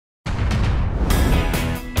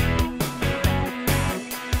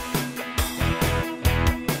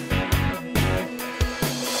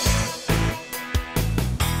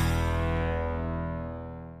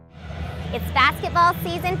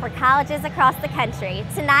basketball season for colleges across the country.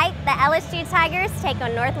 Tonight, the LSU Tigers take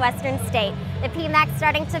on Northwestern State. The PMAC's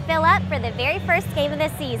starting to fill up for the very first game of the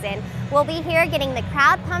season. We'll be here getting the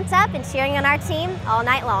crowd pumped up and cheering on our team all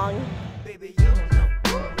night long.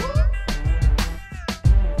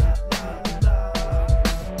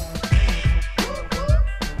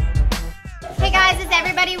 Hey guys, is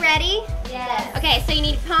everybody ready? Yes. Okay, so you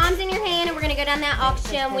need palms in your hand and we're gonna go down that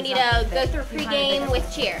auction. We need to go through pregame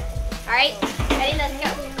with cheer. All right, ready, let's go.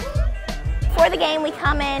 Before the game, we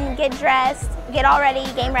come in, get dressed, get all ready,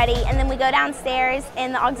 game ready, and then we go downstairs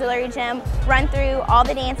in the auxiliary gym, run through all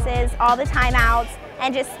the dances, all the timeouts,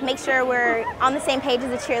 and just make sure we're on the same page as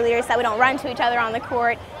the cheerleaders so that we don't run to each other on the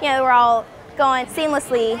court. You know, we're all going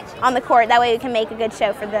seamlessly on the court. That way we can make a good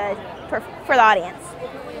show for the audience.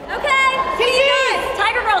 Okay,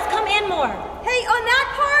 Tiger Girls, come in more. Hey, on that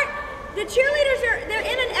part, the cheerleaders they're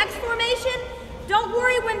in an X formation. Don't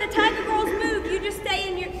worry when the Tiger Girls move. You just stay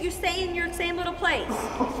in your same little place.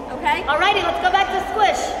 Okay? Alrighty, let's go back to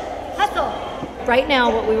squish. Hustle. Right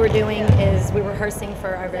now, what we were doing is we were rehearsing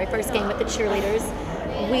for our very first game with the cheerleaders.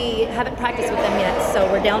 We haven't practiced with them yet,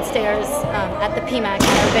 so we're downstairs at the PMAC,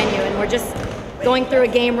 at our venue, and we're just going through a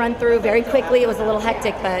game run through very quickly. It was a little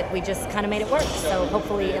hectic, but we just kind of made it work. So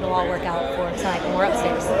hopefully it'll all work out for tonight when we're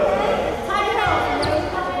upstairs.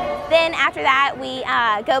 Then after that, we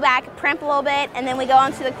go back, primp a little bit, and then we go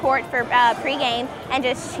onto the court for pregame and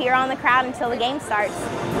just cheer on the crowd until the game starts.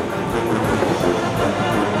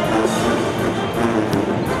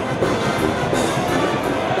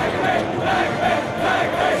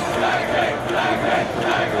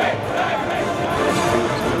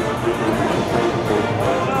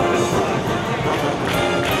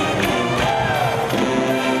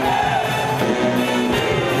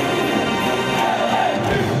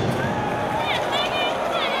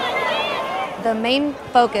 The main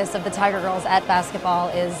focus of the Tiger Girls at basketball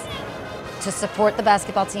is to support the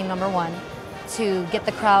basketball team, number one, to get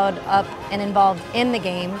the crowd up and involved in the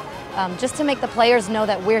game, just to make the players know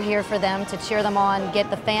that we're here for them, to cheer them on, get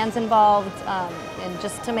the fans involved, and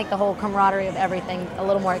just to make the whole camaraderie of everything a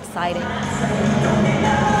little more exciting.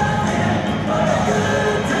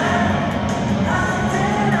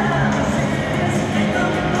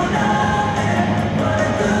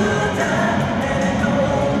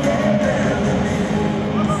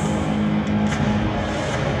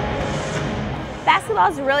 Basketball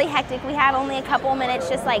is really hectic. We have only a couple minutes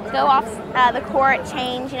just like go off the court,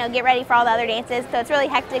 change, get ready for all the other dances. So it's really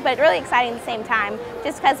hectic, but really exciting at the same time,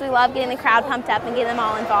 just because we love getting the crowd pumped up and getting them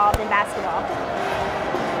all involved in basketball.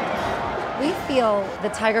 We feel the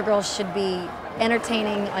Tiger Girls should be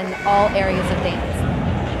entertaining in all areas of dance.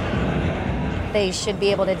 They should be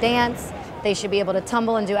able to dance. They should be able to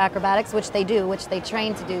tumble and do acrobatics, which they do, which they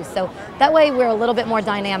train to do. So that way we're a little bit more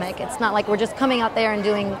dynamic. It's not like we're just coming out there and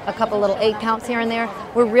doing a couple little 8 counts here and there.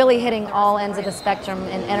 We're really hitting all ends of the spectrum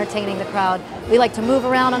and entertaining the crowd. We like to move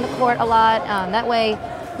around on the court a lot. That way,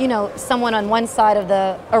 someone on one side of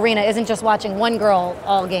the arena isn't just watching one girl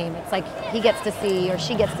all game. It's like he gets to see or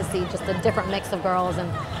she gets to see just a different mix of girls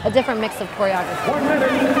and a different mix of choreography. 1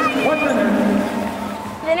 minute, 1 minute.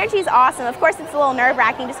 The energy is awesome. Of course, it's a little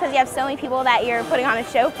nerve-wracking just because you have so many people that you're putting on a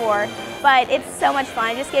show for, but it's so much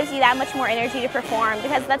fun. It just gives you that much more energy to perform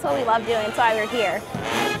because that's what we love doing. That's why we're here.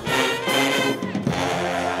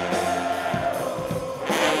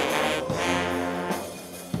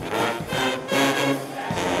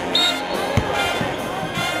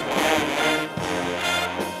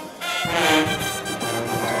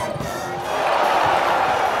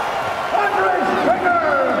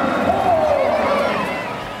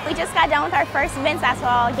 We just got done with our first men's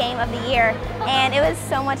basketball game of the year, and it was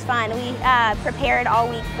so much fun. We prepared all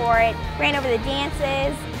week for it, ran over the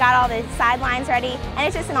dances, got all the sidelines ready, and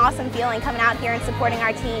it's just an awesome feeling coming out here and supporting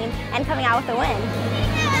our team and coming out with a win.